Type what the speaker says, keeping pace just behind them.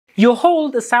You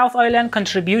hold a South Island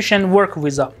Contribution Work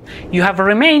Visa. You have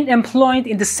remained employed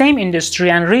in the same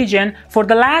industry and region for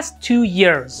the last 2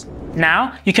 years.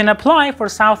 Now, you can apply for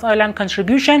South Island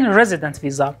Contribution Resident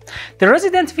Visa. The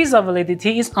resident visa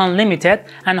validity is unlimited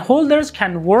and holders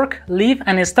can work, live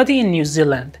and study in New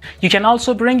Zealand. You can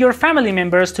also bring your family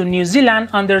members to New Zealand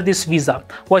under this visa.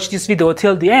 Watch this video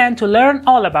till the end to learn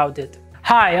all about it.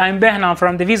 Hi, I'm Behnan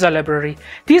from the Visa Library.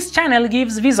 This channel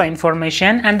gives visa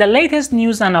information and the latest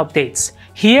news and updates.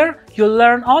 Here, you'll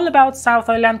learn all about South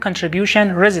Island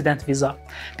Contribution Resident Visa.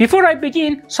 Before I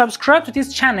begin, subscribe to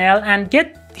this channel and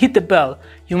hit the bell.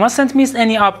 You mustn't miss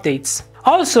any updates.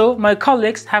 Also, my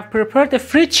colleagues have prepared a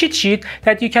free cheat sheet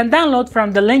that you can download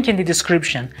from the link in the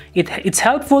description. It's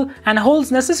helpful and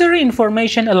holds necessary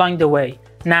information along the way.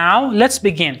 Now, let's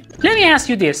begin. Let me ask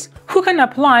you this. Who can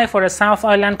apply for a South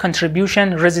Island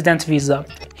Contribution Resident Visa?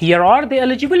 Here are the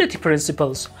eligibility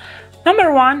principles.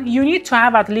 Number 1, you need to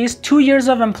have at least 2 years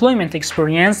of employment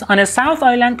experience on a South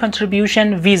Island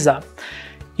Contribution Visa.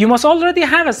 You must already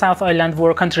have a South Island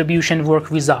Contribution Work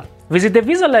Visa. Visit the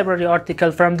Visa Library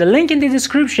article from the link in the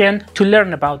description to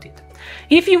learn about it.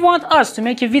 If you want us to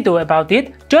make a video about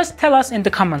it, just tell us in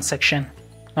the comment section.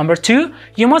 Number 2,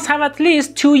 you must have at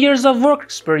least 2 years of work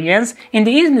experience in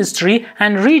the industry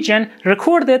and region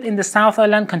recorded in the South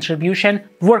Island Contribution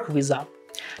Work Visa.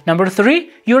 Number 3,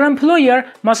 your employer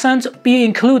mustn't be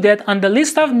included on the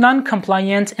list of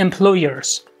non-compliant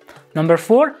employers. Number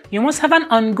 4, you must have an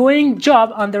ongoing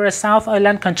job under a South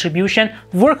Island Contribution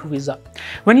Work Visa.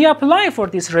 When you apply for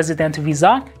this resident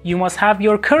visa, you must have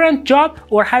your current job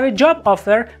or have a job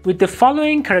offer with the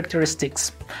following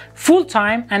characteristics: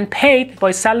 full-time and paid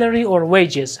by salary or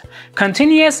wages,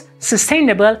 continuous,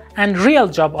 sustainable and real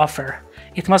job offer.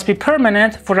 It must be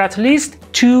permanent for at least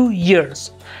 2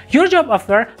 years. Your job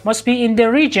offer must be in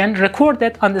the region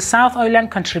recorded on the South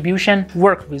Island Contribution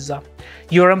Work Visa.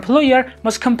 Your employer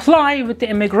must comply with the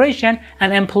immigration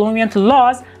and employment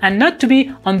laws and not to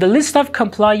be on the list of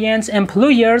compliant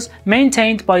employers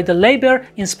maintained by the Labor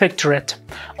Inspectorate.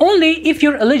 Only if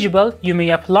you're eligible, you may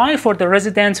apply for the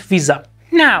resident visa.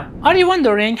 Now, are you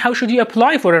wondering how should you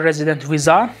apply for a resident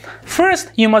visa?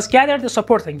 First, you must gather the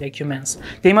supporting documents.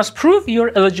 They must prove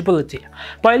your eligibility.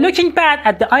 By looking back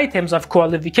at the items of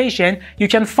qualification, you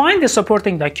can find the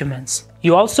supporting documents.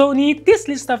 You also need this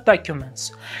list of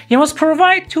documents. You must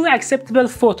provide 2 acceptable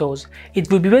photos.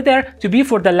 It would be better to be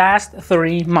for the last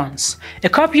 3 months. A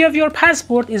copy of your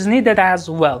passport is needed as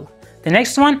well. The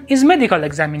next one is medical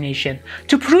examination.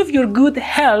 To prove your good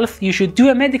health, you should do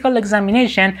a medical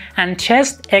examination and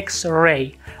chest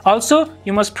X-ray. Also,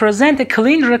 you must present a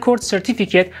clean record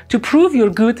certificate to prove your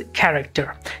good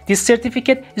character. This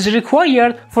certificate is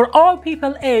required for all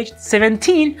people aged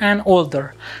 17 and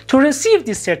older. To receive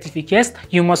this certificate,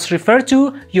 you must refer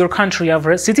to your country of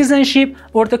citizenship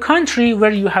or the country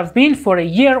where you have been for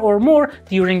a year or more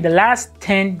during the last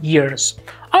 10 years.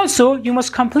 Also, you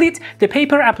must complete the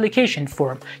paper application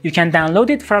form. You can download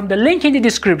it from the link in the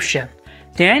description.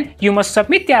 Then, you must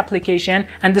submit the application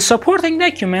and the supporting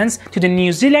documents to the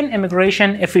New Zealand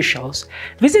immigration officials.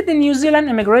 Visit the New Zealand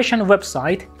immigration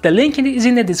website. The link is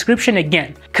in the description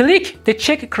again. Click the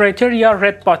Check Criteria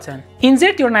red button.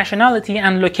 Insert your nationality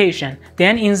and location.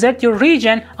 Then insert your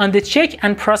region on the Check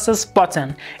and Process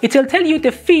button. It will tell you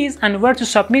the fees and where to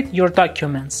submit your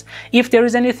documents. If there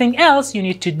is anything else you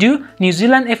need to do, New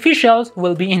Zealand officials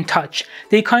will be in touch.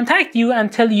 They contact you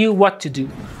and tell you what to do.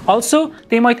 Also,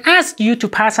 they might ask you to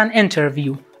pass an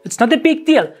interview. It's not a big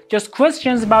deal, just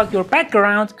questions about your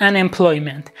background and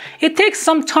employment. It takes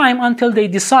some time until they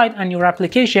decide on your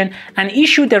application and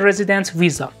issue the residence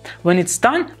visa. When it's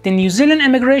done, the New Zealand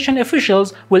immigration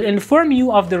officials will inform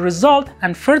you of the result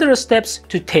and further steps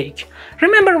to take.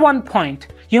 Remember one point.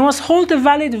 You must hold a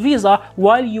valid visa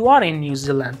while you are in New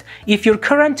Zealand. If your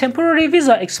current temporary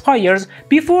visa expires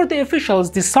before the officials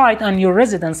decide on your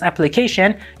residence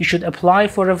application, you should apply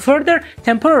for a further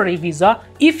temporary visa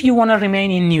if you want to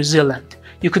remain in New Zealand.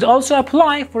 You could also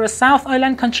apply for a South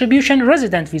Island Contribution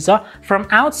Resident Visa from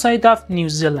outside of New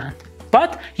Zealand.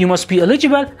 But you must be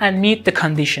eligible and meet the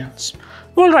conditions.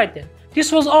 Alright then. This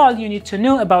was all you need to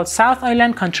know about South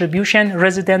Island Contribution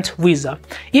Resident Visa.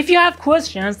 If you have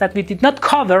questions that we did not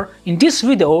cover in this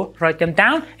video, write them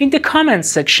down in the comments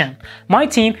section. My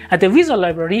team at the Visa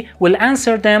Library will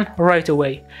answer them right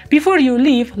away. Before you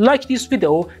leave, like this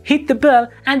video, hit the bell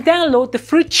and download the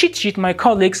free cheat sheet my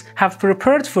colleagues have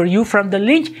prepared for you from the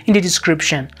link in the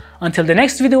description. Until the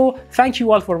next video, thank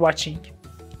you all for watching.